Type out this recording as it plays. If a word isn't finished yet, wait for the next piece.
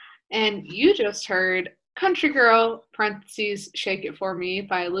And you just heard Country Girl, parentheses, Shake It For Me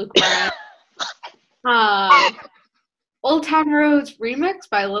by Luke Bryan. Old Town Roads remix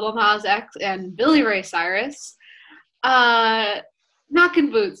by Lil Nas X and Billy Ray Cyrus.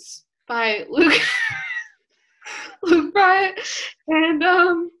 Knockin' Boots by Luke Bryan. And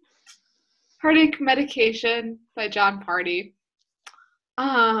Heartache Medication by John Party.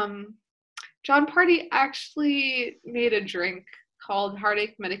 John Party actually made a drink called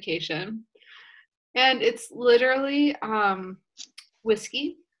Heartache Medication. And it's literally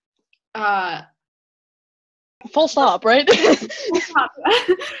whiskey. Full stop, right?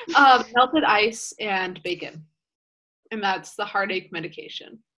 Melted ice and bacon. And that's the heartache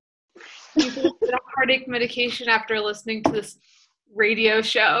medication. You can get heartache medication after listening to this radio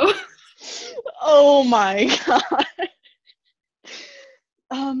show. Oh my god.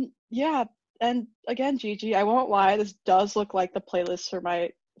 Yeah, and again, Gigi, I won't lie, this does look like the playlist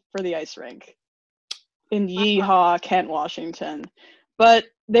for the ice rink in Yeehaw, Kent, Washington. But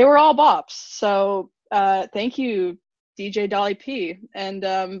they were all bops. So thank you, DJ Dolly P.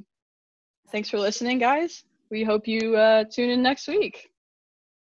 And thanks for listening, guys. We hope you tune in next week.